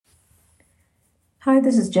Hi,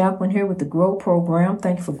 this is Jacqueline here with the Grow Program.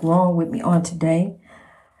 Thank you for growing with me on today.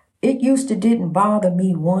 It used to didn't bother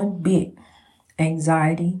me one bit,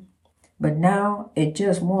 anxiety, but now it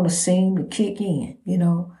just want to seem to kick in.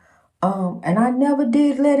 And I never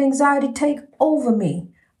did let anxiety take over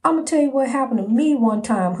me. I'm gonna tell you what happened to me one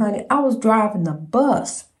time, honey. I was driving the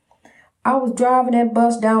bus. I was driving that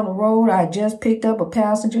bus down the road. I had just picked up a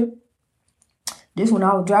passenger. This when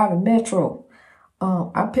I was driving Metro.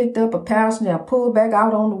 I picked up a passenger. I pulled back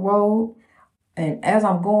out on the road. And as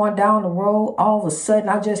I'm going down the road, all of a sudden,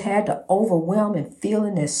 I just had the overwhelming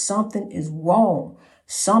feeling that something is wrong.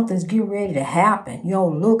 Something's getting ready to happen.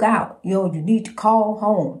 Look out. You need to call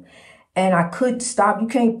home. And I couldn't stop. You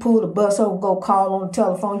can't pull the bus over, go call on the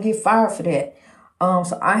telephone, get fired for that.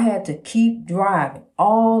 So I had to keep driving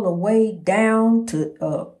all the way down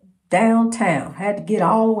to downtown. I had to get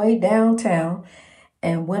all the way downtown.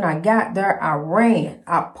 And when I got there, I ran.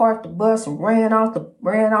 I parked the bus and ran off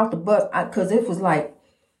the bus because it was like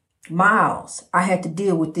miles. I had to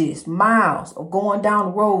deal with this miles of going down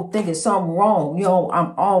the road thinking something wrong.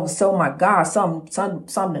 I'm all of a sudden, my God,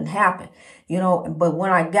 something happened. But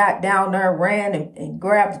when I got down there, ran and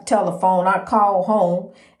grabbed the telephone, I called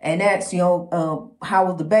home and asked, how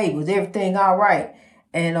was the baby? Was everything all right?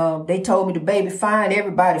 And they told me the baby fine,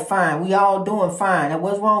 everybody fine. We all doing fine. And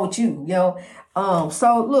what's wrong with you?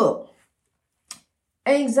 So look,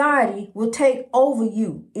 anxiety will take over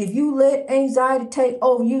you. If you let anxiety take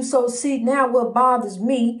over you. So see, now what bothers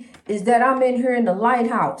me is that I'm in here in the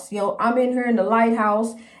lighthouse. I'm in here in the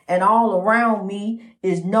lighthouse and all around me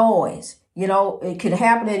is noise. It could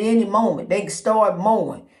happen at any moment. They can start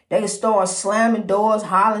mowing. They can start slamming doors,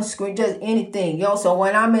 hollering, screaming, just anything. So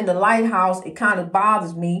when I'm in the lighthouse, it kind of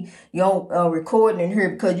bothers me, recording in here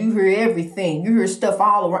because you hear everything. You hear stuff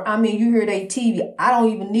all around. I mean, you hear their TV. I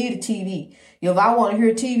don't even need a TV. If I want to hear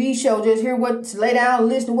a TV show, just lay down and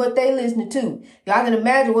listen to what they listening to. Y'all can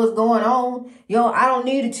imagine what's going on. I don't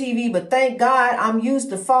need a TV, but thank God I'm used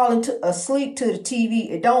to falling asleep to the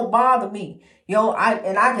TV. It don't bother me.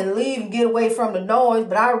 I can leave and get away from the noise,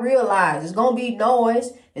 but I realize it's going to be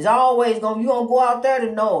noise. It's always you're going to go out there to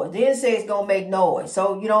noise. The insect's going to make noise.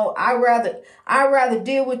 So, I rather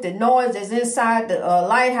deal with the noise that's inside the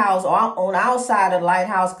lighthouse or on the outside of the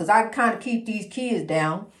lighthouse because I can kind of keep these kids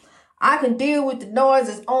down. I can deal with the noise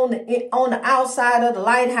that's on the outside of the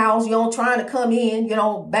lighthouse, trying to come in,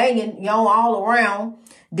 banging, all around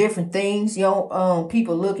different things,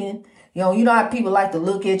 people looking. You know how people like to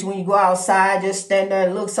look at you when you go outside, just stand there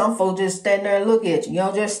and look. Some folks just stand there and look at you.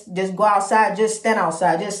 Just go outside, just stand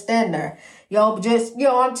outside, just stand there. I'm telling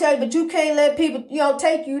you, but you can't let people,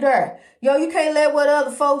 take you there. You can't let what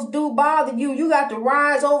other folks do bother you. You got to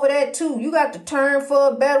rise over that too. You got to turn for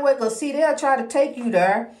a better way because see, they'll try to take you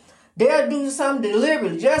there. They'll do something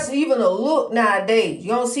deliberately, just even a look nowadays.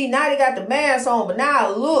 See, now they got the mask on, but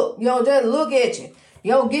now a look, just look at you.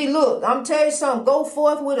 Look, I'm telling you something. Go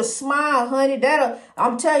forth with a smile, honey.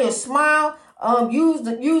 I'm telling you, a smile. Use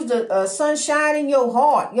the sunshine in your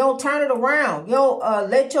heart. Turn it around.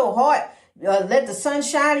 Let your heart, let the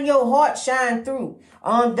sunshine in your heart shine through.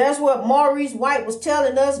 That's what Maurice White was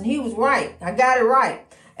telling us, and he was right. I got it right.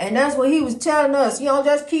 And that's what he was telling us.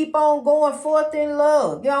 Just keep on going forth in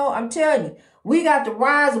love. I'm telling you, we got to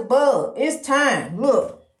rise above. It's time.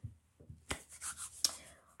 Look,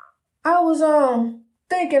 I was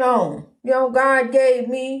thinking on, God gave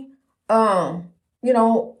me, some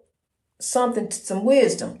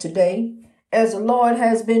wisdom today, as the Lord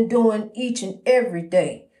has been doing each and every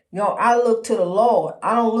day. I look to the Lord.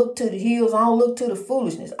 I don't look to the hills. I don't look to the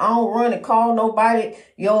foolishness. I don't run and call nobody.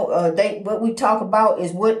 What we talk about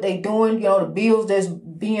is what they doing, the bills that's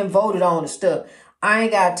being voted on and stuff. I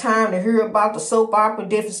ain't got time to hear about the soap opera,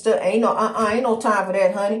 different stuff. Ain't no time for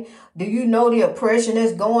that, honey. Do you know the oppression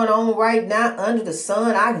that's going on right now under the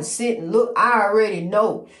sun? I can sit and look. I already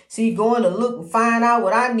know. See, going to look and find out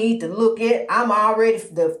what I need to look at.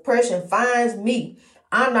 The oppression finds me.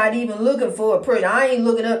 I'm not even looking for oppression. I ain't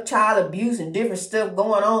looking up child abuse and different stuff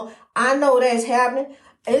going on. I know that's happening.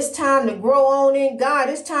 It's time to grow on in God.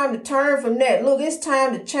 It's time to turn from that. Look, it's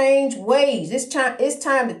time to change ways. It's time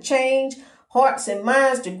to change hearts and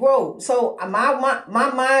minds to grow. So my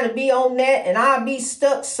mind will be on that and I'll be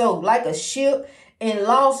stuck so like a ship and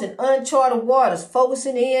lost in uncharted waters,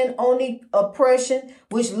 focusing in on the oppression,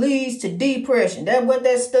 which leads to depression. That's what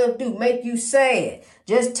that stuff do, make you sad.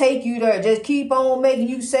 Just take you there. Just keep on making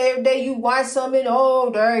you sad every day. You watch something,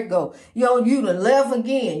 oh, there it go. You done left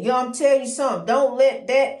again. I'm telling you something. Don't let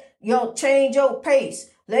that, change your pace.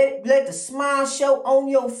 Let the smile show on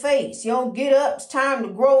your face. Get up. It's time to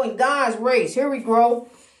grow in God's race. Here we grow.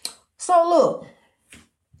 So look,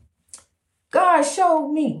 God God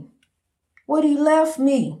showed me, what he left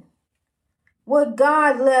me, what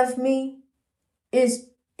God left me is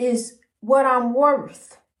what I'm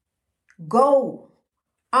worth. Gold.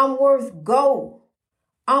 I'm worth gold.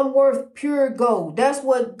 I'm worth pure gold. That's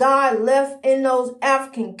what God left in those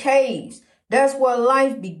African caves. That's where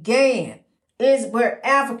life began. Is where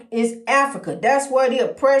Africa is Africa. That's where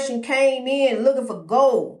the oppression came in looking for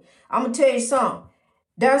gold. I'm gonna tell you something.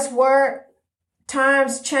 That's where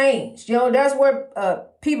times changed. That's where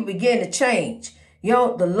people begin to change.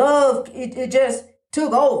 The love, it just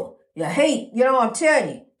took over. The hate, I'm telling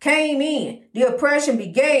you, came in. The oppression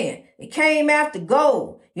began. It came after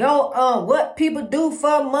gold. What people do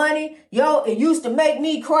for money, it used to make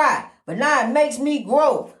me cry, but now it makes me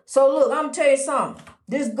grow. So look, I'm gonna tell you something.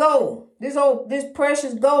 This gold, this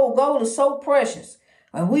precious gold is so precious.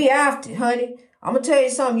 And we after it, honey. I'm gonna tell you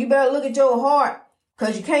something. You better look at your heart,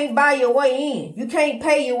 because you can't buy your way in. You can't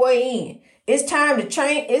pay your way in. It's time to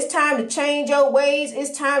change. It's time to change your ways.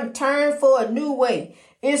 It's time to turn for a new way.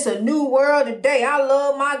 It's a new world today. I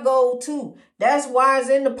love my gold too. That's why it's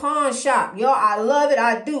in the pawn shop. I love it.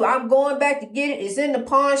 I do. I'm going back to get it. It's in the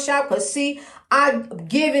pawn shop because, see,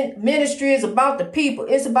 ministry is about the people.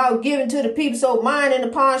 It's about giving to the people. So mine in the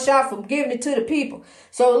pawn shop from giving it to the people.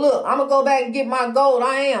 So look, I'm going to go back and get my gold.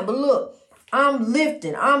 I am. But look, I'm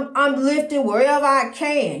lifting. I'm lifting wherever I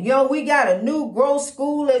can. We got a new growth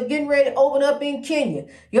school that's getting ready to open up in Kenya.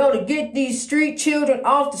 To get these street children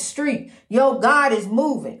off the street. God is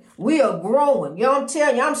moving. We are growing. I'm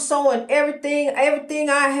telling you, I'm sowing everything. Everything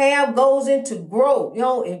I have goes into growth.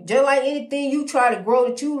 Just like anything you try to grow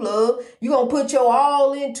that you love, you're going to put your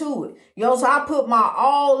all into it. So I put my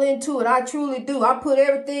all into it. I truly do. I put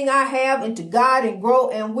everything I have into God and grow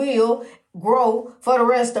and will grow for the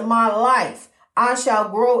rest of my life. I shall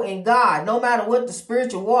grow in God, no matter what the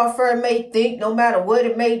spiritual warfare may think, no matter what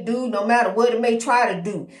it may do, no matter what it may try to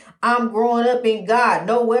do. I'm growing up in God.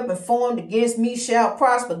 No weapon formed against me shall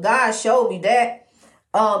prosper. God showed me that.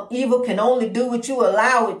 Evil can only do what you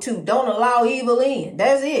allow it to. Don't allow evil in.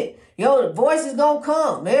 That's it. The voice is going to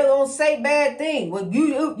come. They're going to say bad things. Well,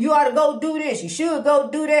 you ought to go do this. You should go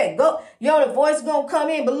do that. Go. The voice is going to come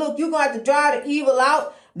in. But look, you're going to have to drive the evil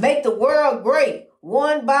out. Make the world great.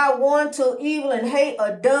 One by one till evil and hate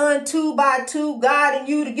are done. Two by two, God and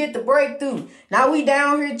you to get the breakthrough. Now we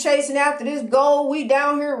down here chasing after this gold. We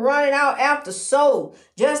down here running out after soul.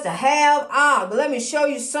 Just to have But let me show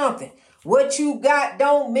you something. What you got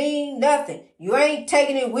don't mean nothing. You ain't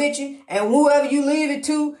taking it with you. And whoever you leave it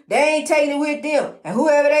to, they ain't taking it with them. And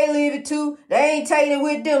whoever they leave it to, they ain't taking it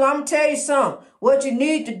with them. I'm going to tell you something. What you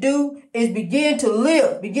need to do is begin to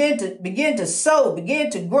live, begin to sow,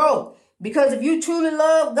 begin to grow. Because if you truly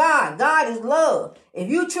love God, God is love. If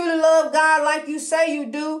you truly love God like you say you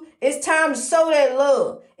do, it's time to sow that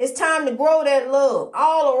love. It's time to grow that love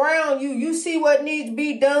all around you. You see what needs to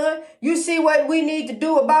be done. You see what we need to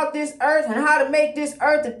do about this earth and how to make this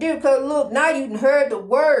earth a difference. Because look, now you heard the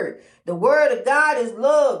word. The word of God is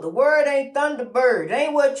love. The word ain't Thunderbird. It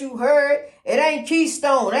ain't what you heard. It ain't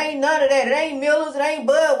Keystone. It ain't none of that. It ain't Miller's. It ain't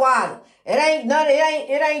Budweiser. It ain't none.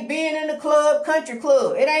 It ain't being in the club, country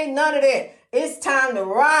club. It ain't none of that. It's time to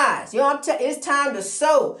rise. It's time to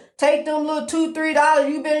sow. Take them little $2, $3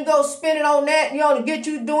 you been go spend it on that. To get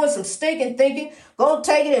you doing some stinking thinking. Go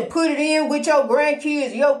take it and put it in with your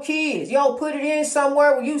grandkids, your kids. Put it in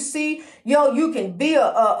somewhere where you see, you can be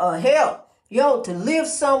a help. To lift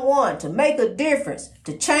someone, to make a difference,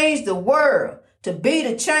 to change the world, to be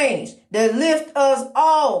the change that lift us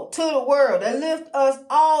all to the world, that lift us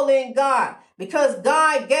all in God. Because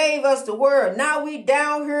God gave us the word. Now we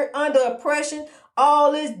down here under oppression,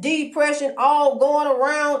 all this depression, all going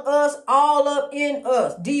around us, all up in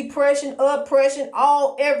us. Depression, oppression,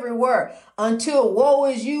 all everywhere. Until woe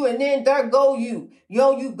is you, and then there go you.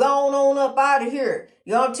 You gone on up out of here.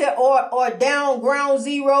 Or down ground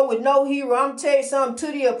zero with no hero. I'm tell you something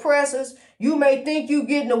to the oppressors. You may think you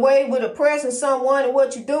getting away with oppressing someone and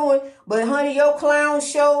what you're doing, but honey, your clown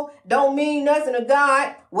show don't mean nothing to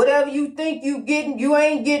God. Whatever you think you getting, you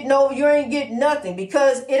ain't getting over, you ain't getting nothing,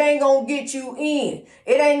 because it ain't gonna get you in.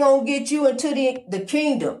 It ain't gonna get you into the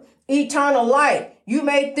kingdom, eternal life. You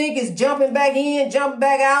may think it's jumping back in, jumping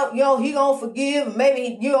back out. He gonna forgive.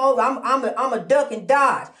 Maybe, I'm a duck and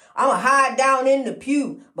dodge. I'm a hide down in the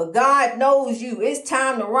pew, but God knows you. It's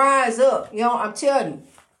time to rise up. I'm telling you.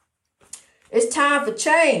 It's time for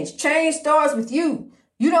change. Change starts with you.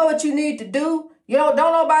 You know what you need to do. Don't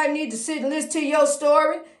nobody need to sit and listen to your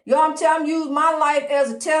story. I'm telling you, use my life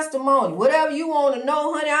as a testimony. Whatever you want to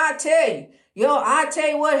know, honey, I'll tell you. Yo, I tell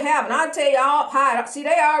you what happened. I tell you all how. See,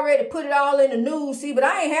 they already put it all in the news. See, but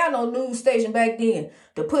I ain't had no news station back then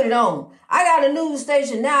to put it on. I got a news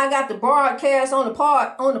station now. I got the broadcast on the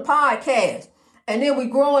podcast, and then we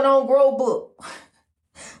growing on Grow Book.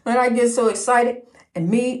 Man, I get so excited,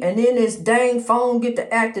 and then this dang phone get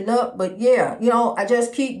to acting up. But yeah, I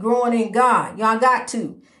just keep growing in God. I got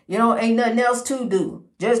to. Ain't nothing else to do.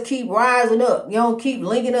 Just keep rising up. Keep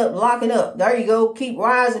linking up, locking up. There you go. Keep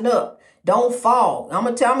rising up. Don't fall. I'm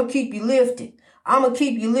gonna keep you lifted. I'm gonna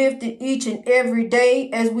keep you lifted each and every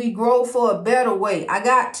day as we grow for a better way. I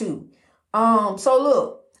got to. So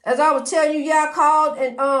look, as I was telling you, y'all called,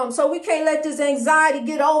 and so we can't let this anxiety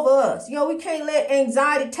get over us. We can't let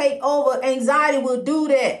anxiety take over. Anxiety will do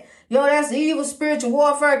that. That's the evil spiritual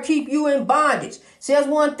warfare, keep you in bondage. See, that's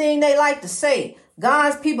one thing they like to say.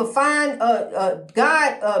 God's people find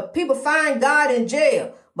people find God in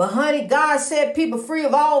jail. But honey, God set people free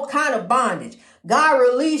of all kind of bondage. God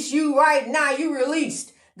release you right now. You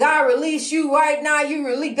released. God release you right now. You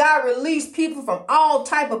release. God released people from all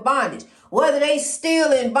type of bondage. Whether they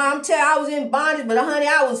still in bondage. I'm telling you, I was in bondage, but honey,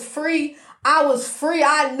 I was free. I was free.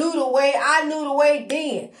 I knew the way. I knew the way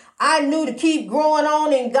then. I knew to keep growing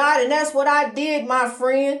on in God, and that's what I did, my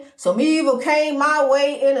friend. Some evil came my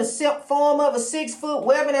way in a form of a 6-foot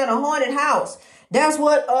weapon and a haunted house. That's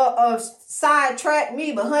what sidetracked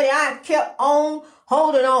me. But honey, I kept on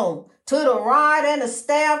holding on to the rod and the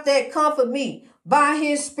staff that comfort me by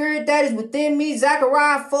his spirit that is within me.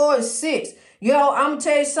 Zechariah 4:6. I'm going to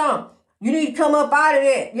tell you something. You need to come up out of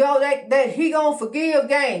that. That he gonna forgive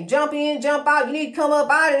game. Jump in, jump out. You need to come up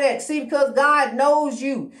out of that. See, because God knows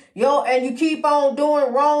you. And you keep on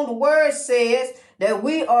doing wrong. The word says that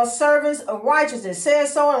we are servants of righteousness. It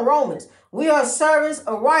says so in Romans. We are servants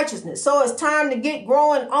of righteousness. So it's time to get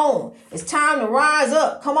growing on. It's time to rise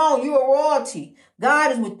up. Come on, you are royalty.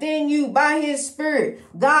 God is within you by his spirit.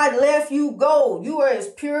 God left you gold. You are as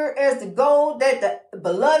pure as the gold that the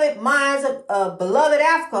beloved mines of beloved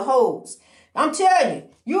Africa holds. I'm telling you,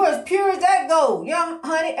 you are as pure as that gold,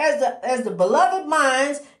 honey, as the beloved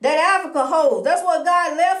mines that Africa holds. That's what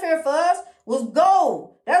God left here for us, was gold.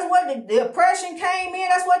 That's what the oppression came in.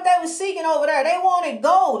 That's what they were seeking over there. They wanted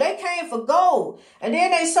gold. They came for gold. And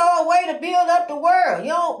then they saw a way to build up the world.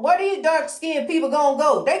 Where these dark-skinned people gonna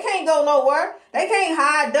go? They can't go nowhere. They can't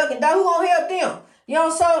hide, duck, and die. Who gonna help them?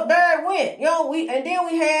 So there it went. And then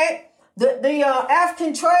we had the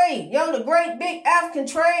African trade. The great big African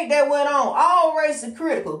trade that went on. All races are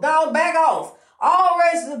critical. Don't back off. All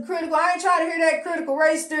races are critical. I ain't trying to hear that critical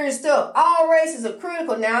race theory stuff. All races are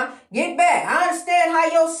critical now. Get back. I understand how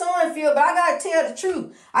your son feel, but I got to tell the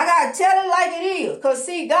truth. I got to tell it like it is. Because,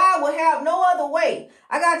 see, God will have no other way.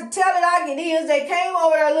 I got to tell it like it is. They came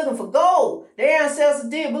over there looking for gold. Their ancestors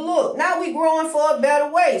did. But look, now we growing for a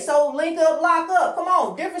better way. So link up, lock up. Come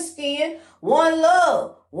on. Different skin. One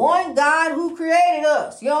love. One God who created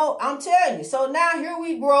us. I'm telling you. So now here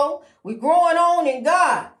we grow. We growing on in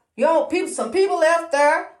God. Some people left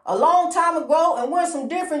there a long time ago and went some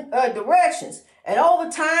different directions. And over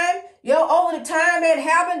the time that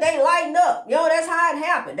happened, they lighten up. That's how it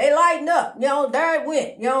happened. They lighten up. There it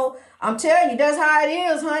went. I'm telling you, that's how it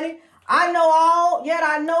is, honey. I know all, yet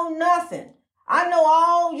I know nothing. I know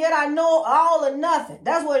all, yet I know all or nothing.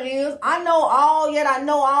 That's what it is. I know all, yet I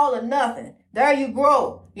know all or nothing. There you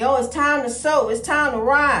grow. It's time to sow. It's time to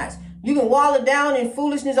rise. You can wallow down in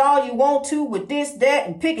foolishness all you want to with this, that,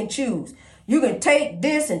 and pick and choose. You can take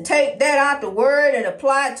this and take that out the word and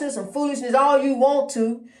apply it to some foolishness all you want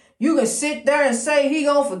to. You can sit there and say he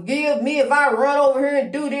gonna forgive me if I run over here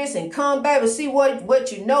and do this and come back. But see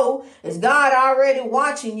what you know is God already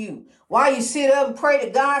watching you. Why you sit up and pray to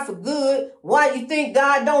God for good? Why you think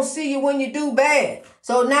God don't see you when you do bad?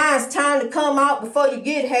 So now it's time to come out before you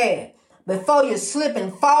get had. Before you slip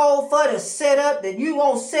and fall for the setup that you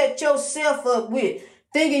won't set yourself up with,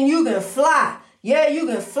 thinking you can fly. Yeah, you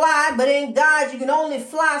can fly, but in God, you can only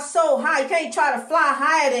fly so high. You can't try to fly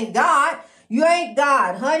higher than God. You ain't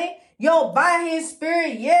God, honey. By his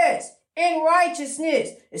spirit, yes, in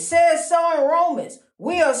righteousness. It says so in Romans.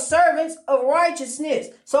 We are servants of righteousness.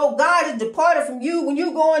 So God is departed from you. When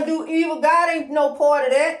you go and do evil, God ain't no part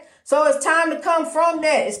of that. So it's time to come from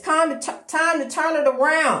that. It's time to turn it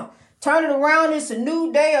around. Turn it around. It's a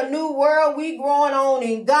new day, a new world. We growing on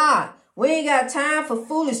in God. We ain't got time for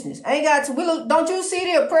foolishness. Don't you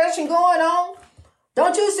see the oppression going on?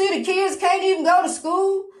 Don't you see the kids can't even go to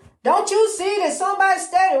school? Don't you see that somebody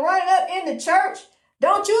steady running up in the church?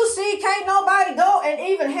 Don't you see can't nobody go and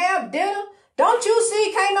even have dinner? Don't you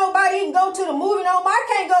see can't nobody even go to the movie no more? I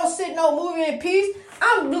can't go sit no movie in peace.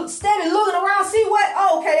 I'm steady looking around, see what,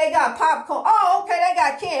 oh, okay, they got popcorn. Oh, okay, they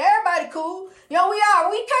got candy. Everybody cool. We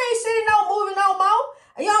can't sit in no movie no more.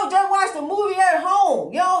 Just watch the movie at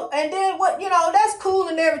home, and then that's cool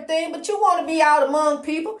and everything, but you want to be out among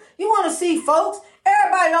people. You want to see folks.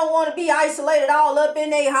 Everybody don't want to be isolated all up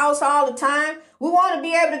in their house all the time. We want to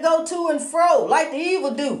be able to go to and fro like the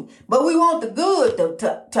evil do, but we want the good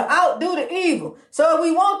to outdo the evil. So if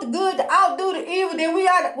we want the good to outdo the evil, then we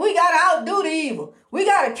got to outdo the evil. We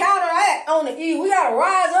got to counteract on the evil. We got to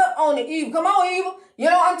rise up on the evil. Come on, evil.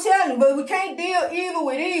 I'm telling you, but we can't deal evil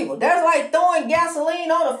with evil. That's like throwing gasoline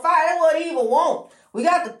on the fire. That's what evil wants. We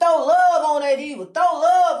got to throw love on that evil. Throw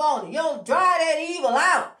love on it. Drive that evil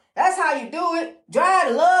out. That's how you do it.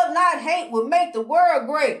 Drive love, not hate, will make the world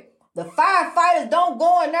great. The firefighters don't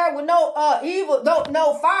go in there with no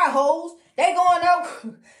no fire hose. They go in there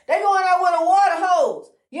with a water hose.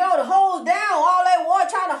 The hose down, all that water,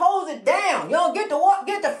 trying to hose it down. Get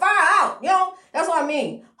the fire out. That's what I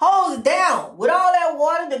mean. Hose it down with all that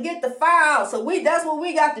water to get the fire out. So that's what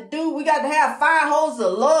we got to do. We got to have fire hoses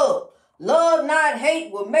of love. Love, not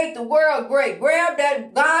hate, will make the world great. Grab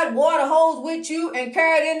that God water hose with you and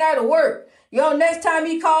carry it in there to work. Next time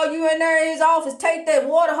he call you in there in his office, take that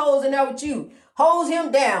water hose in there with you. Hose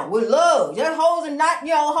him down with love. Just hosing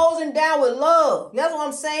down with love. That's what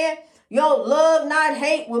I'm saying. Love, not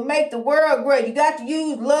hate, will make the world great. You got to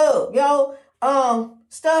use love.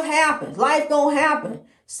 Stuff happens. Life gonna happen.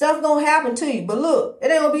 Stuff gonna happen to you. But look,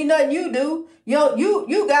 it ain't gonna be nothing you do.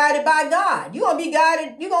 You guided by God. You gonna be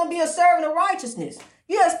guided. You gonna be a servant of righteousness.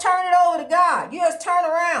 You just turn it over to God. You just turn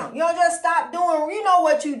around. You don't just stop doing. You know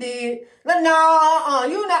what you did. No,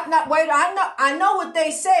 you not. Wait, I know what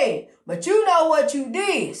they said, but you know what you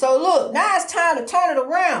did. So look, now it's time to turn it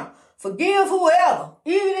around. Forgive whoever,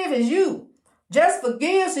 even if it's you. Just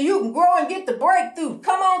forgive so you can grow and get the breakthrough.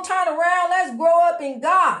 Come on, turn around. Let's grow up in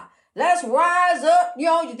God. Let's rise up. You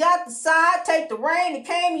got the side. Take the rain that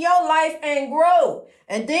came in your life and grow.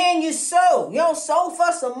 And then you sow. Sow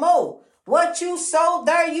for some more. What you sow,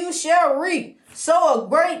 there you shall reap. Sow a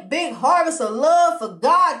great big harvest of love for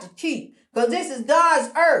God to keep. Because this is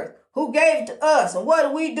God's earth who gave it to us. And what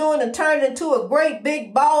are we doing to turn it into a great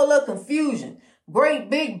big ball of confusion? Great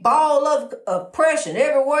big ball of oppression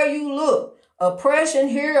everywhere you look. Oppression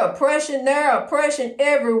here, oppression there, oppression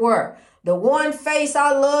everywhere. The one face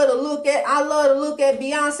I love to look at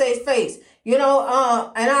Beyonce's face. And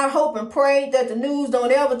I hope and pray that the news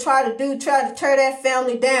don't ever try to tear that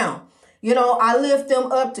family down. I lift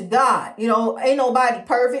them up to God. Ain't nobody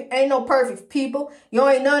perfect. Ain't no perfect people.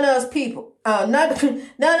 Ain't none of us people. None of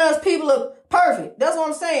us people are perfect. That's what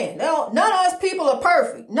I'm saying. None of us people are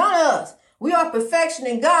perfect. None of us. We are perfection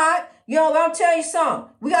in God. I'll tell you something.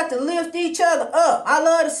 We got to lift each other up. I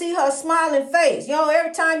love to see her smiling face.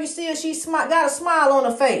 Every time you see her, she got a smile on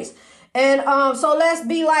her face. And so let's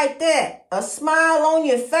be like that. A smile on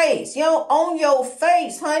your face. On your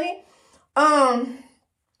face, honey.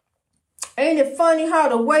 Ain't it funny how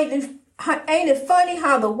the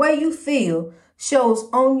way you feel shows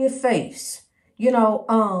on your face? You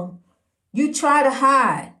try to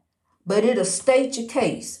hide, but it'll state your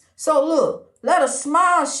case. So look, let a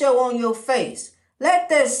smile show on your face. Let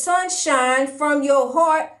that sunshine from your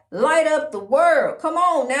heart light up the world. Come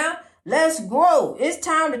on now. Let's grow. It's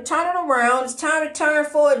time to turn it around. It's time to turn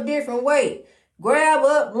for a different way. Grab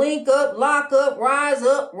up, link up, lock up, rise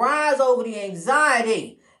over the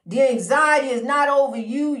anxiety. The anxiety is not over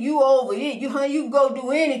you, you over it. You can go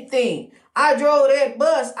do anything. I drove that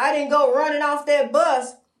bus. I didn't go running off that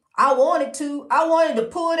bus. I wanted to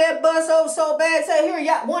pull that bus over so bad. Say, here,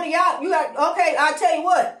 y'all, one of y'all, okay, I'll tell you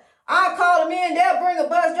what. I'll call them in. They'll bring a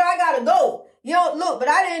bus driver. I got to go. Look, but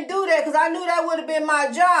I didn't do that because I knew that would have been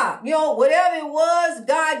my job. Whatever it was,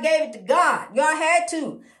 God gave it to God. I had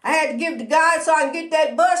to. I had to give it to God so I can get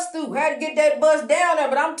that bus through. I had to get that bus down there.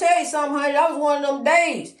 But I'm telling you something, honey, that was one of them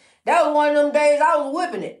days. That was one of them days I was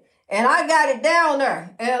whipping it. And I got it down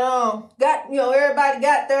there. And everybody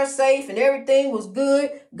got there safe and everything was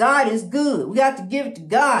good. God is good. We got to give it to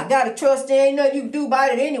God. Got to trust there ain't nothing you can do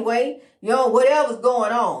about it anyway. Whatever's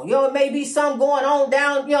going on. It may be something going on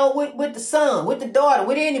down, with the son, with the daughter,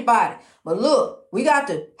 with anybody. But look, we got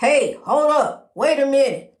to, hey, hold up. Wait a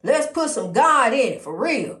minute. Let's put some God in it for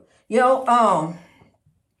real.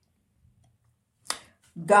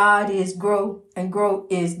 God is grow and grow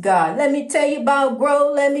is God. Let me tell you about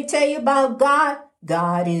grow. Let me tell you about God.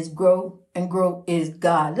 God is grow and grow is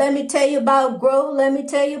God. Let me tell you about grow. Let me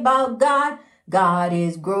tell you about God. God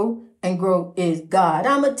is grow and grow is God.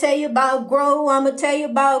 I'm going to tell you about grow. I'm going to tell you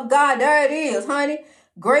about God. There it is, honey.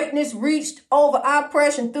 Greatness reached over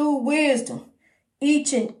oppression through wisdom.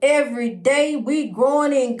 each and every day. We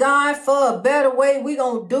growing in God for a better way. We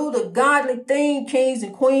gonna do the godly thing, kings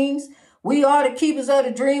and queens. We are the keepers of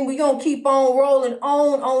the dream. We gonna keep on rolling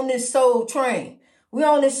on this soul train. We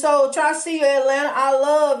on this soul. Try to see you, Atlanta. I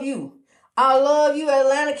love you. I love you,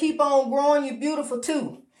 Atlanta. Keep on growing. You're beautiful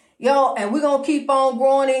too. Yo, and we're going to keep on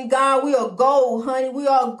growing in God. We are gold, honey. We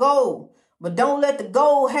are gold. But don't let the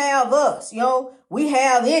gold have us, yo. We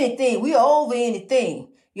have anything. We are over anything,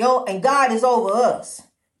 yo, and God is over us.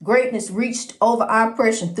 Greatness reached over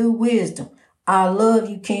oppression through wisdom. I love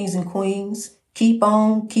you, kings and queens. Keep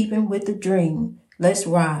on keeping with the dream. Let's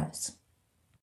rise.